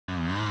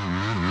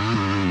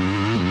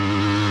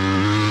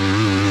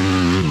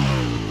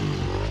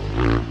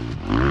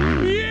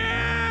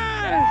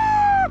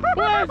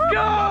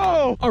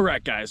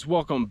Alright guys,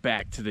 welcome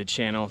back to the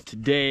channel.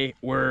 Today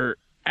we're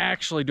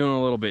actually doing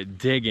a little bit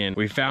digging.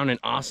 We found an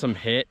awesome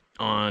hit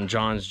on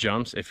John's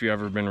Jumps. If you've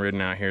ever been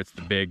ridden out here, it's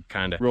the big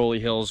kind of rolly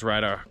hills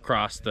right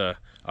across the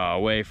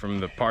way from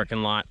the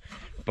parking lot.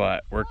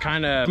 But we're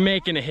kind of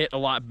making a hit a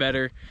lot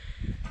better.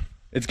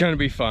 It's gonna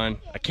be fun.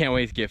 I can't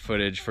wait to get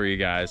footage for you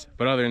guys.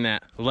 But other than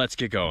that, let's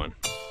get going.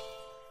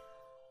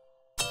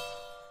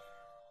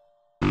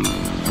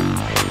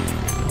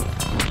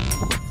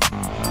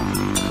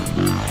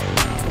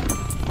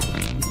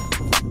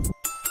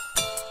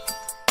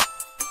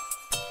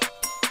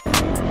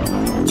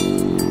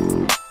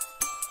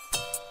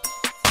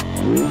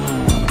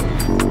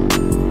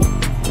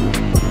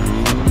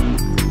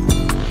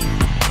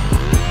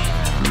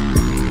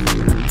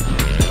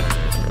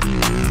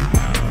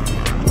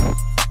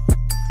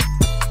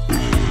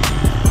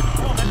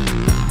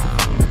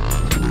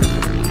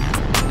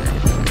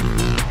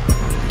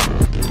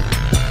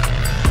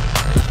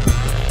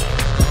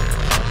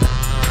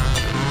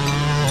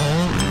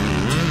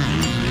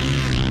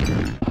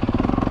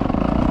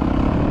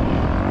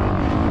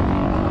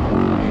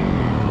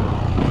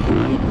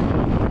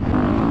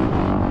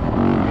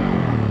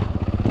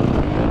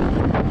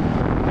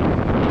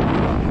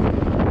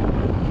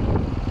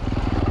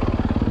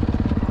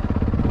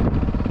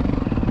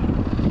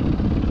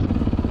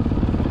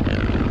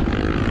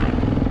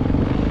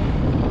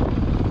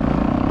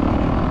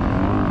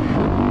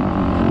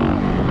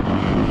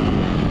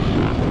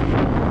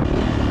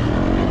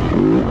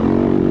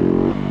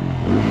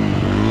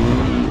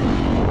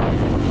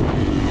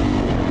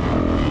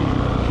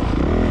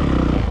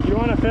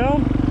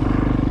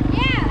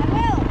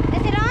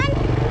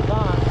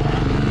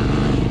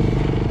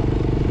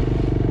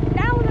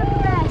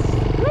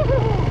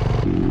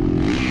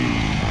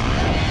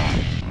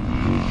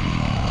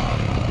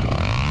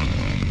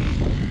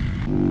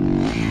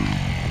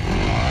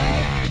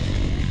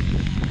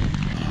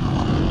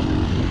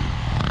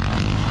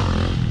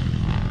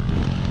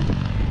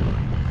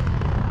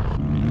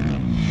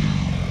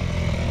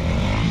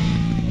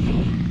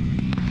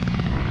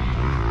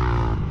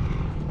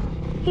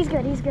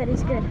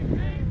 He's good.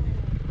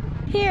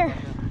 Here.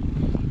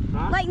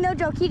 Huh? Like, no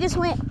joke, he just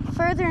went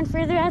further and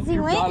further as he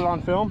went. Got it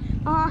on film?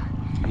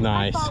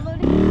 Nice. I followed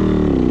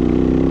him.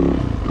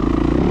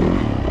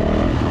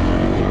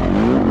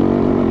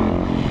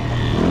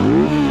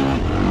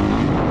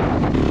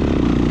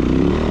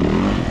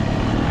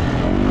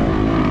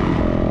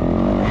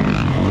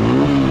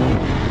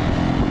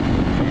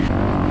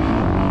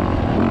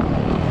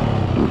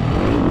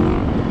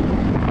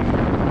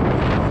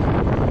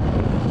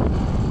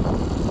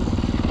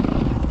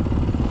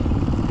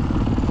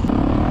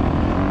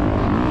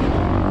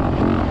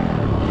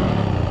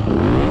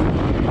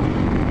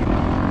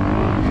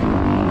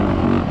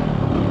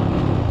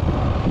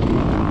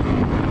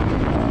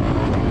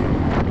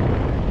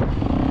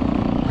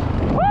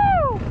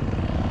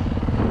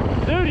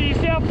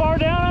 Far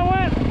down I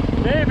went?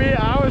 Maybe.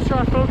 I always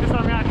try to focus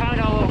on me. I kind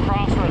of got a little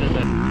cross-rutted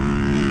there.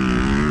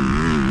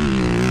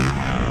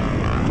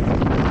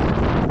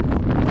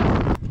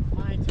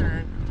 My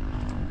turn.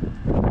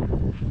 A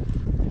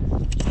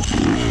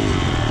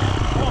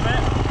little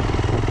bit.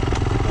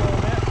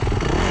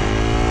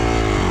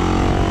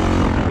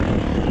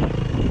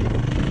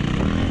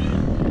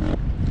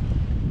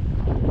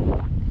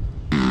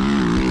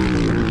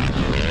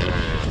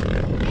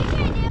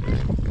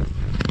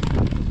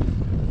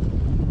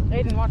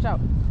 Aiden, watch out.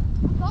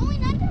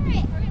 Going under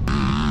it.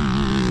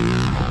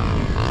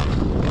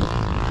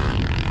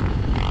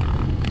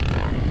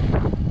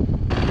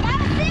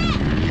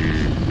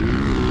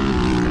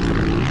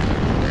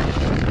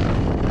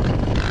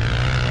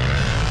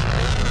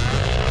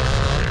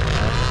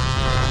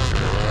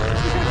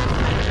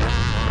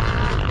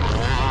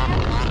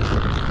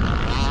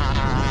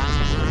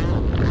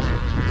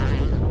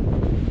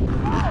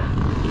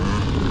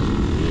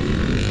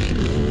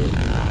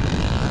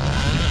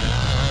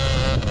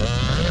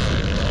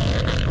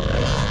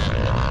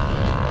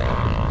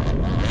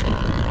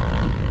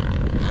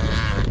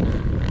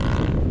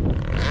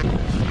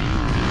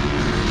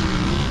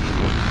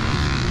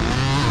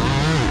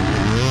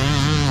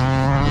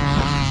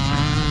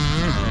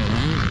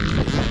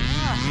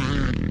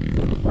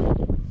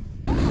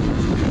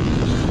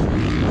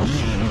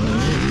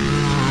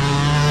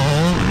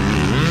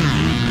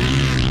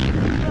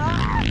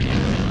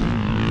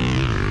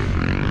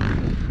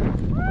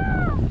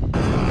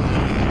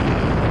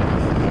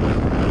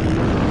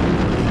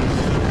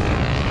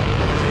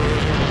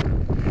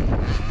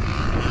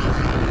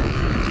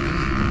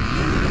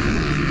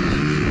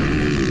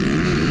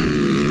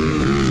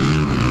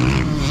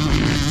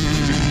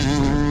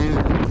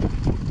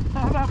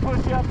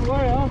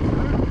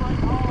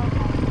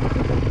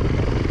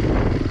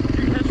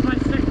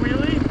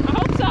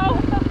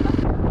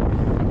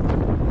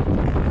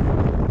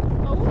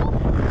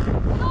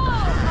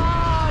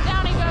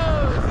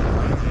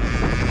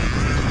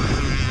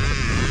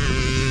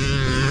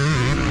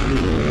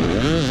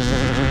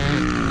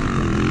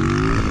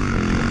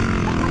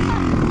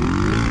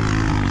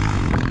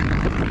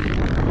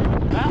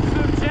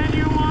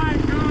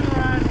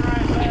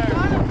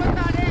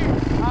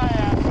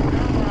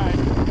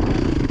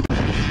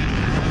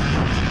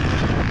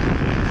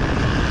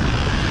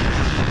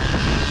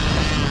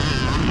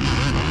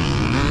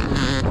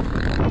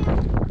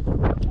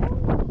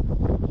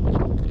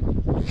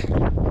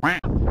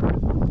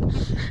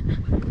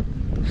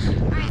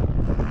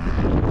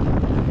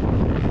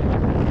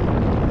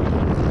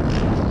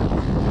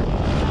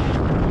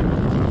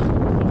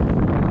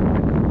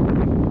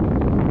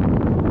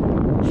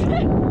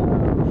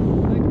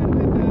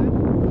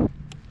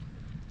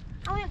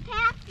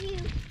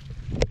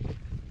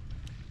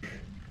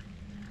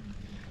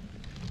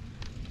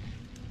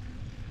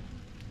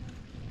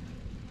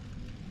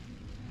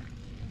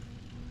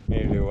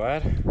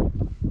 what?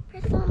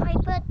 Press on my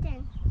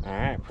button. All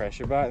right, press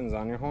your buttons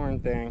on your horn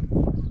thing.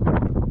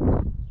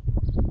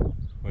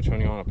 Which one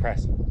do you want to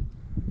press?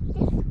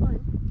 This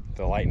one.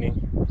 The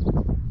lightning?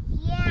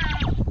 Yeah,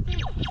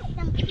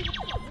 some people.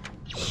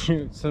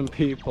 Shoot some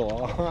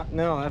people.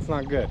 No, that's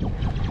not good.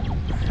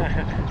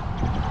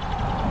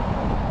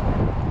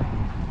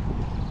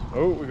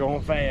 Oh, we're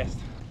going fast.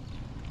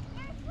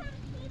 There's some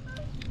people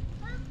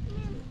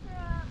walking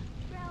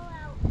throw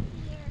out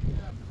here.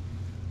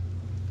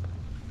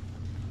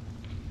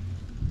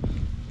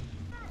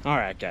 All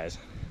right, guys.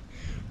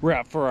 We're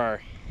out for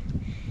our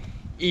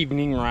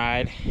evening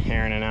ride,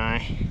 Aaron and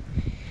I.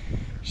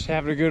 Just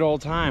having a good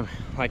old time.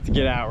 Like to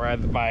get out,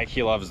 ride the bike.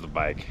 He loves the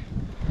bike.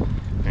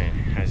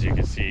 And as you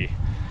can see,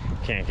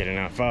 can't get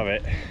enough of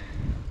it.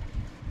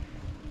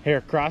 Here,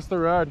 cross the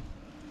road.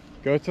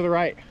 Go to the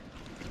right.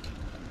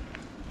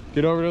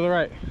 Get over to the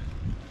right.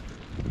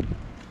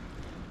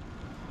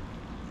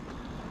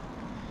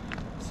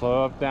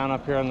 Slow up down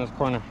up here on this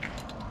corner.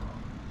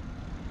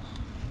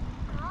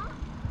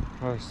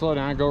 Or slow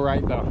down, go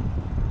right though.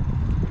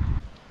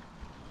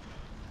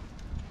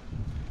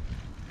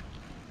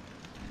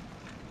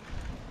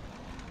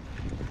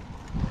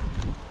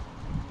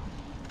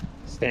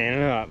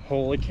 Standing up,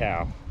 holy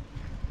cow.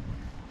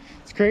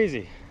 It's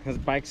crazy, his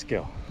bike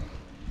skill.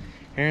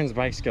 Aaron's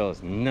bike skill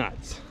is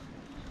nuts.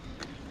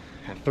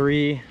 At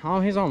 3, oh,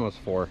 he's almost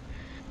 4.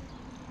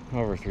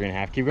 Over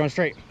 3.5, keep going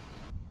straight.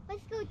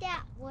 Let's go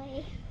that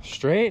way.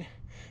 Straight?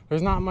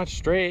 There's not much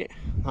straight,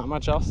 not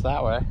much else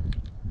that way.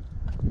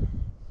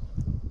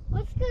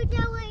 Let's go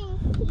that way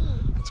and see.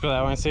 Let's go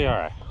that way and see, all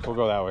right. We'll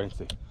go that way and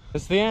see.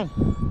 This is the end,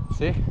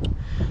 see? It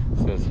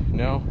says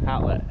no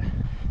outlet,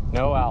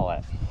 no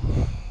outlet.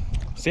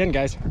 It's the end,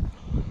 guys.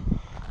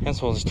 And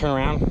so we'll just turn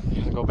around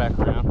and go back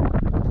around.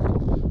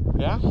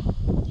 Yeah?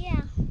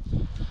 Yeah.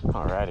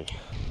 Alrighty.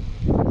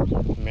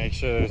 Make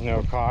sure there's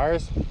no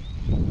cars.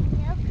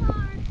 No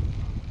car.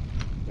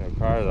 No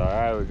cars,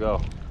 alright, we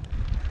go.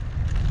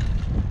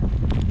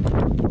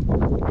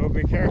 Go,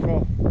 be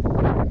careful.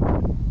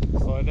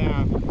 Slow it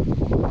down.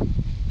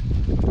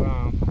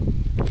 Boom.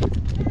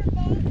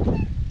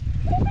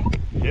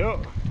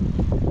 Yep.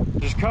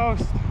 Just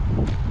coast.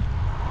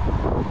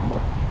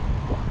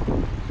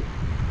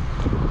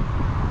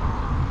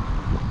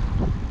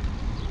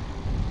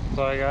 So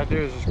all you gotta do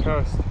is just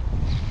coast.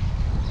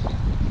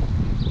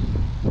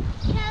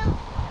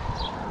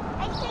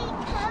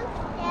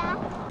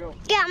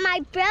 Got my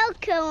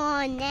Bronco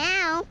on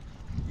now.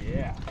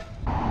 Yeah.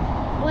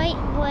 Wait.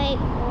 Wait.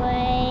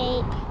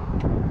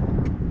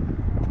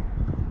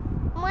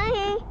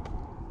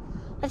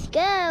 Let's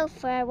go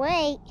for a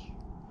wait.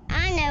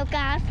 I know,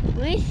 guys.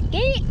 Let's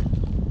get it.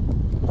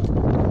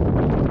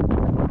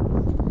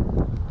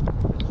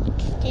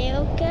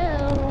 Still go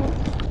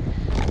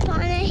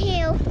on a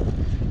hill.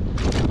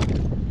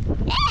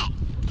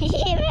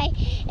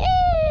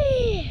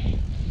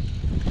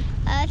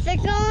 Us are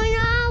going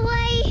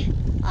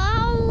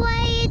all the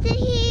way to the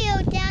hill,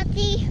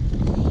 Daddy.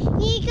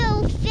 You go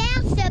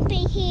fast up a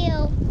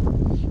hill.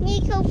 You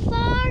go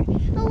far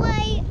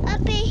away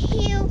up a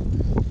hill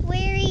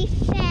very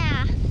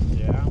fast.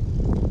 Yeah.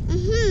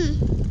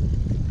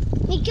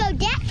 You go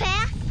that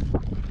fast.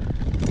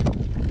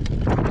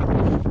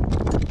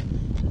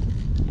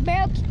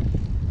 Broke.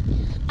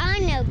 I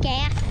know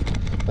gas.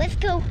 Let's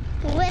go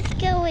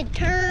and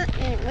turn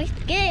and let's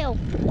go.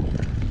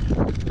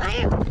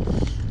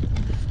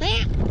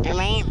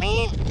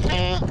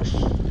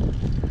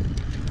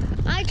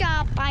 My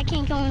job, I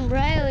can go on the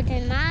road,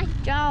 and my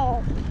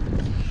job.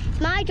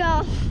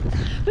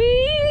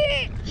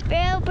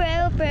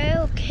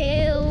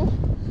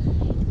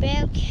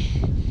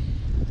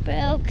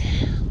 Broke.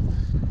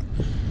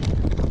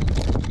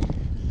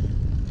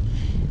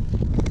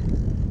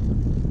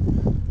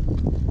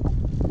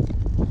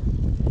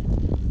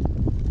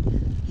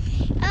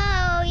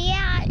 Oh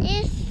yeah,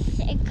 it's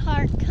a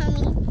car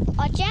coming.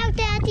 Watch out,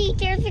 Daddy,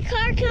 there's a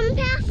car coming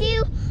past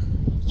you.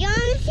 You're on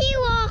the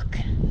seawalk.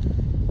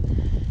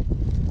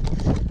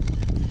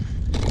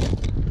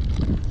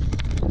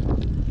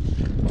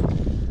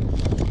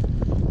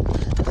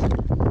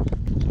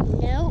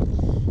 Nope.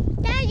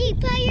 Daddy,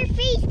 put your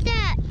feet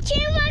up.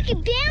 Chin like a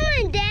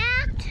billin',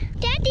 Dad.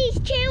 Daddy's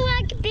chin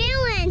like a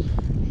billin'.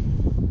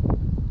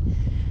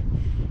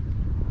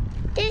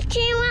 This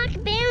chin like a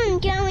billin'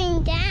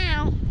 going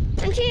down.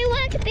 I'm chin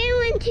like a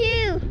billin'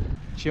 too.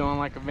 Chilling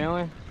like a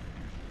villain?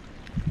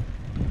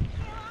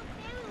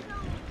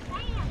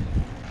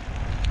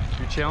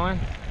 You chilling?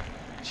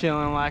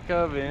 Chilling like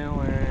a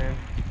villain.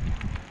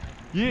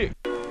 Yeah.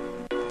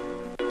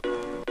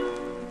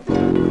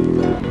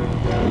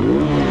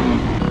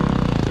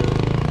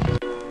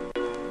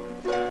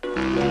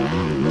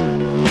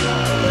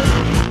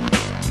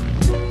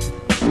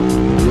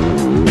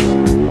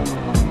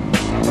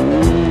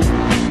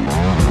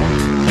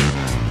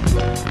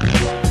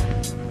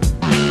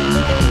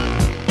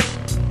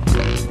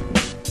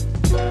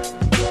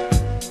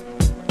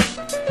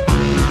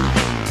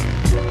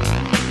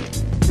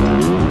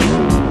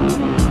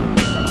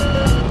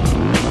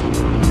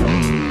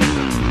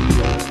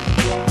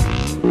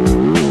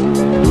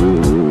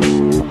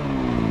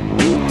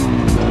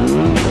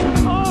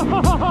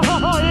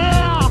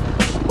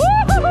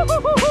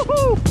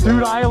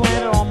 Dude, I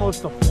landed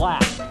almost a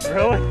flat.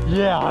 Really?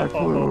 Yeah, I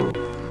flew.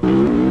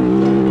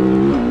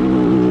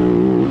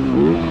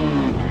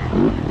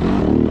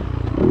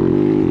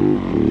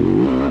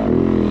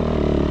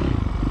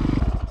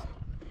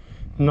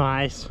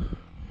 Nice.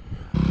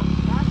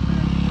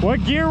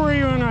 What gear were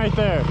you in right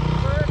there?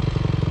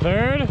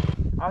 Third?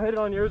 I'll hit it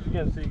on yours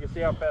again so you can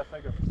see how fast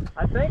I go.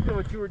 I think that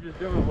what you were just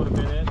doing would have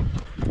been it.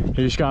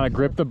 You just gotta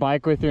grip the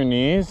bike with your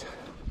knees.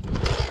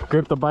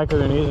 Grip the bike with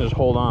your knees and just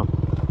hold on.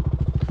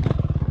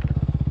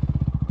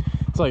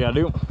 That's all you gotta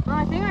do. Well,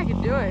 I think I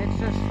can do it. It's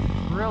just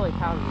really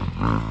powdery.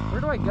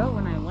 Where do I go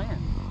when I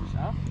land? Just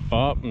up?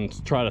 Up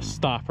and try to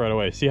stop right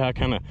away. See how it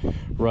kind of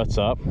ruts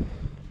up?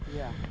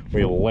 Yeah.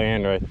 We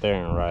land right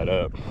there and ride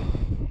up.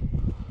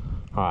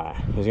 Alright,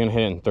 he's gonna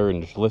hit it in third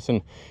and just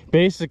listen.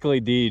 Basically,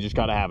 D, you just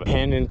gotta have a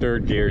hand in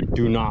third gear.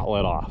 Do not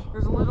let off.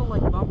 There's a little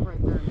like bump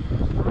right there.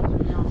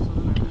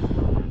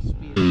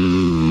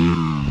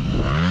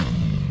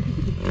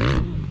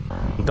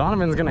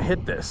 Donovan's gonna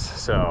hit this,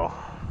 so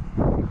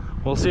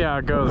we'll see how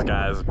it goes,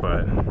 guys.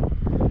 But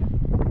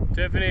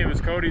Tiffany, it was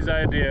Cody's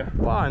idea.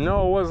 well,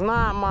 no, it was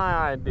not my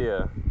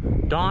idea.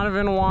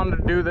 Donovan wanted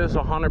to do this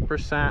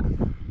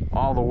 100%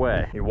 all the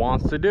way. He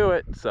wants to do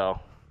it, so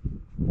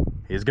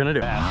he's gonna do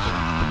it.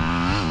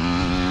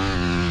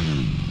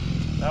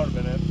 That would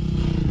have been it.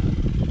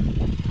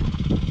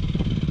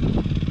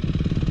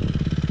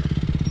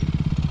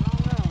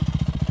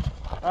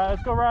 All right,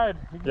 let's go ride.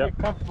 You can get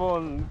comfortable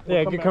and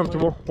Yeah, get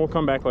comfortable. Later. We'll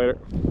come back later.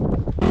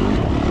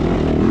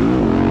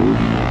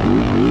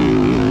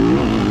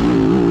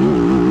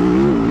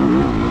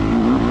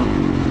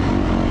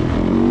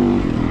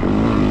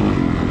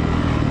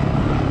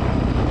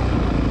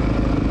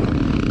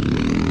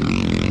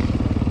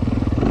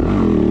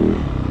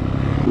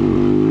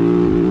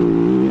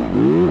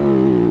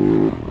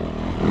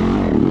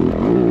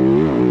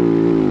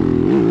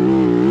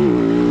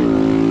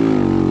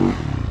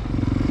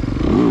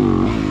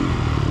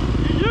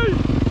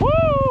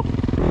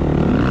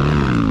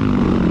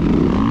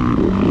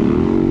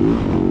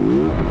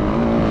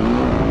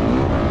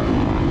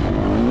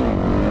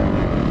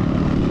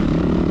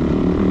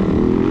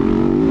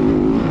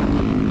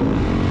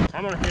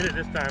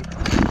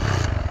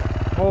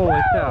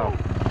 Holy cow,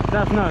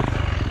 that's nuts.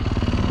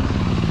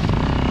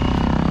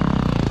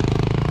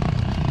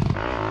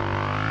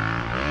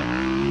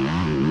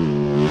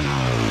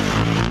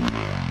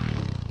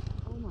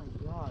 Oh my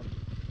god.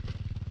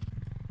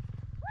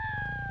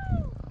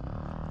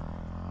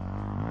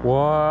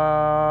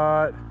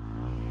 What?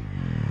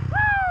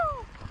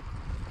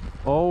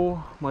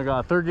 Oh my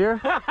god, third gear?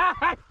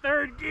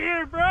 Third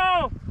gear,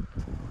 bro!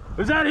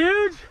 Was that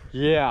huge?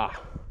 Yeah.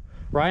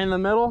 Right in the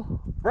middle?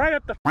 Right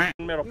up the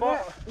middle.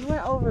 We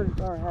went over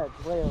our heads,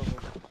 way over.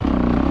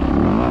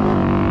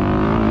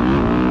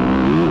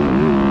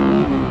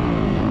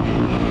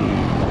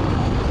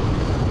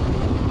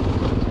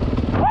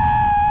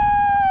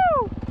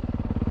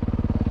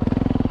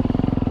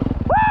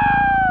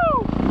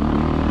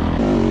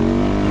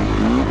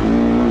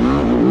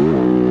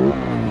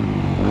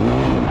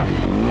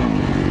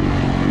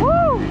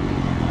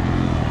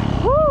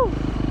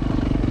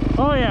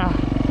 Oh yeah,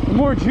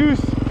 more juice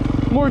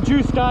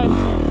guys,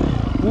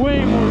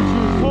 way more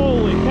juice,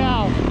 holy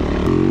cow.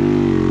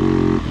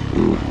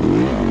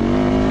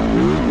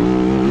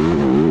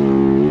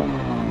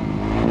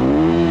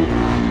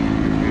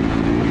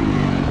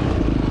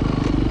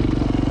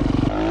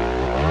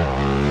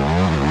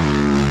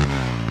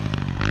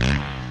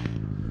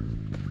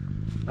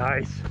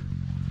 Nice.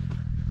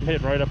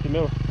 Hit right up the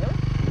middle.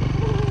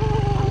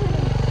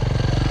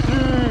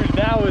 Dude,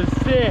 that was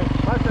sick.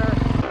 My turn.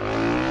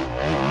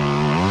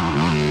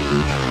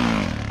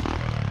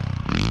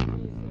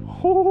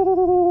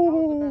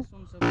 Oh.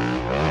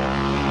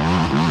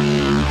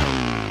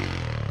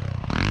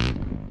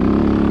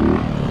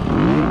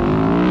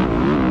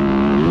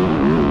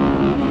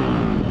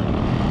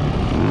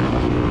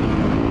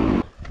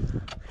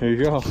 Here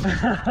you go.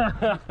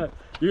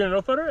 You gonna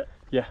no footer it?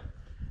 Yeah.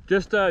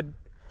 Just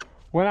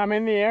When I'm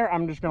in the air,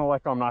 I'm just gonna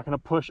let go. I'm not gonna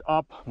push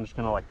up. I'm just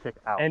gonna like kick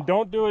out. and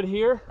don't do it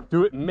here.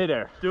 Do it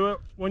midair. Do it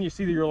when you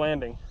see that you're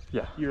landing.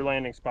 Yeah. Your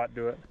landing spot.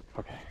 Do it.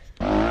 Okay.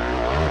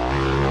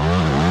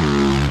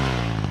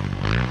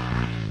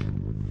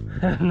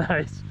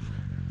 Nice.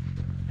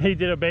 He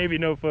did a baby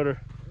no footer.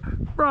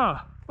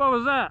 Bruh, what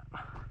was that?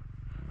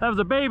 That was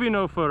a baby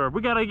no footer.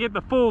 We gotta get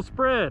the full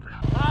spread.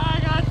 I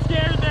got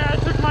scared there. I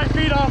took my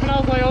feet off and I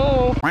was like,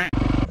 oh.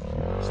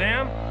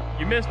 Sam,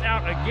 you missed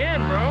out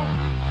again, bro.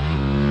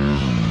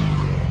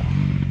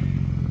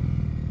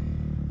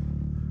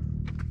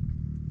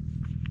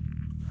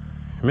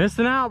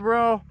 Missing out,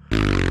 bro.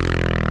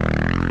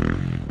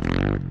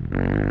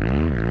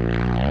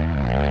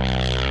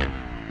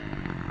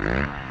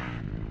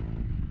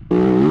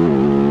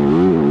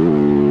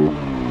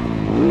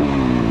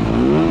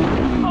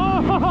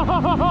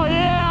 Oh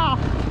yeah!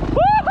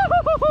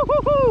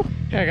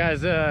 Yeah,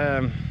 guys.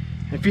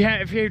 If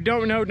you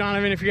don't know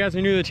Donovan, if you guys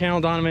are new to the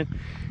channel, Donovan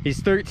He's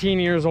 13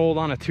 years old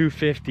on a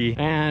 250,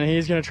 and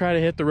he's gonna try to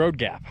hit the road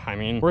gap. I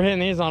mean, we're hitting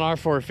these on our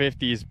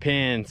 450s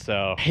pin,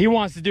 so he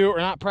wants to do it. We're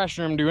not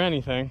pressuring him to do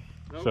anything.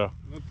 Nope, so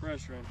no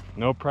pressuring.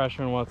 No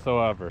pressuring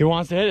whatsoever. He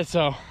wants to hit it,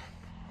 so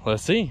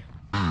let's see.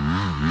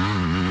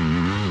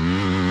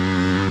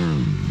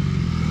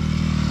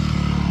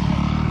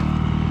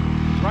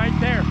 Right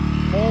there,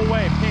 whole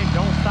way, pin,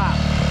 don't stop.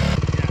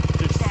 Yeah,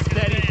 just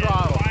steady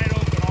throttle. Wide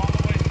open all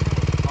the way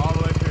through. All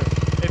the way through.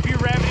 If you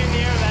rev it in the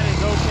air, that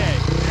is okay.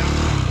 Yeah.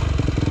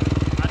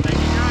 I think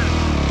you got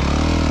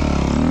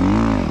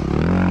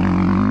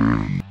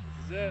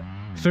it. This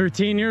is it.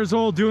 13 years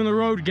old doing the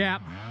road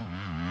gap.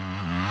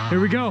 Here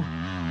we go.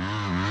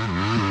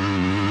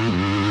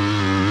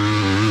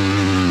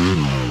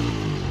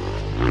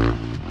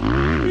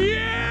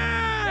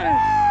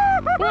 Yeah!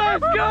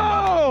 Let's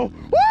go!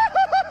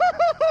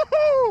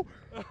 Woo!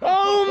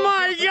 Oh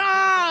my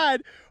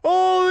God!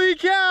 Holy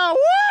cow!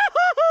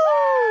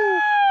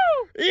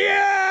 Woo!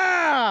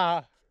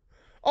 Yeah!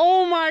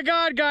 Oh my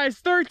God, guys!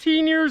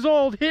 13 years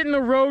old hitting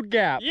the road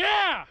gap.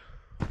 Yeah!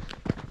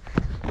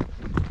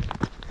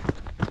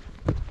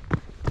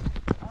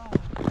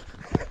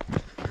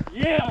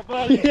 Yeah,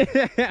 buddy.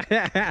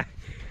 Yeah.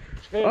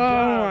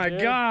 Oh my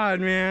God,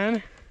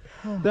 man.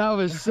 That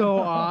was so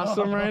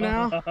awesome right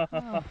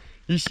now.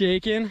 You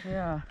shaking?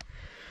 Yeah.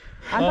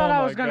 I thought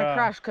I was gonna God.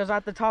 crash because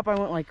at the top I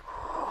went like.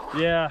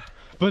 Yeah.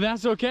 But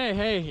that's okay.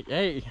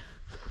 Hey.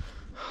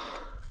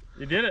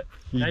 You did it.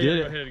 You now did you it.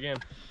 gotta go hit it again.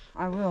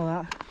 I will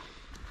that.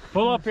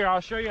 Pull up here.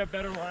 I'll show you a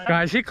better line.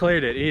 Guys, he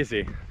cleared it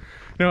easy.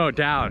 No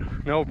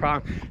doubt. No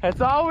problem.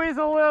 It's always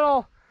a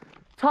little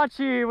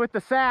touchy with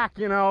the sack,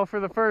 you know, for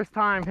the first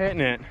time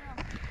hitting it.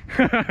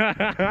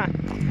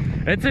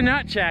 It's a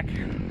nut check.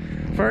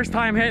 First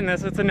time hitting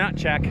this, it's a nut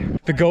check.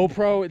 The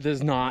GoPro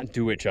does not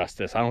do it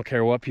justice. I don't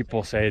care what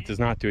people say, it does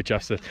not do it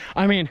justice.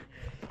 I mean,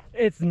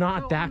 it's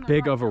not that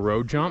big of a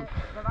road jump.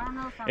 But I don't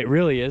know if I'm, It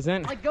really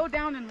isn't. like go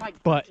down and like.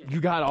 But you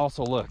gotta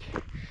also look.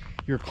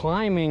 You're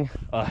climbing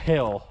a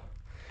hill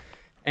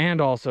and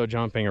also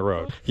jumping a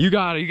road. You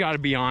gotta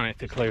be on it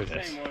to clear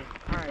this. Same one.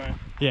 All right.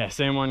 Yeah,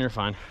 same one, you're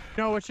fine.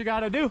 You know what you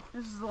gotta do.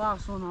 This is the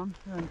last one I'm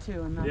doing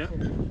too, and that's Yep.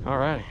 it. All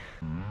right,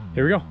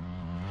 here we go.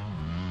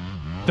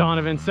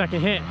 Donovan's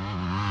second hit.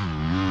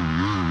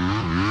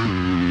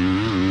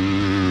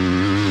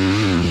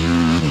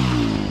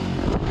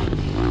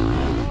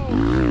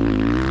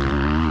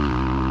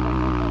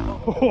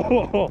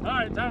 All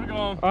right, time to go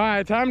home. All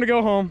right, time to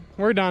go home.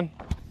 We're done.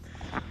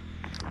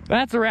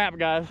 That's a wrap,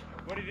 guys.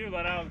 What do you do?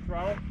 Let out the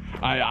throttle?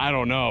 I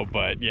don't know,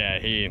 but yeah,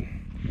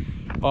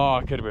 oh,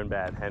 it could have been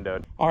bad,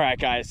 endoed. All right,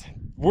 guys,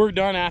 we're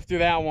done after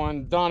that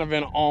one.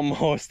 Donovan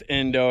almost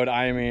endoed.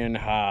 I mean,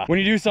 when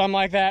you do something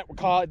like that, we'll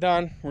call it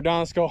done. We're done,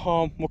 let's go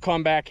home. We'll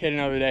come back, hit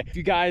another day. If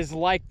you guys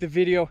liked the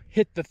video,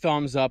 hit the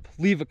thumbs up,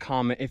 leave a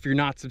comment. If you're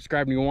not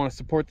subscribed and you want to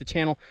support the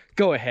channel,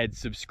 go ahead,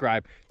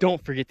 subscribe.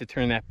 Don't forget to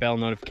turn that bell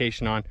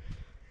notification on,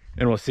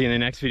 and we'll see you in the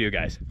next video,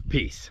 guys.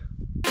 Peace.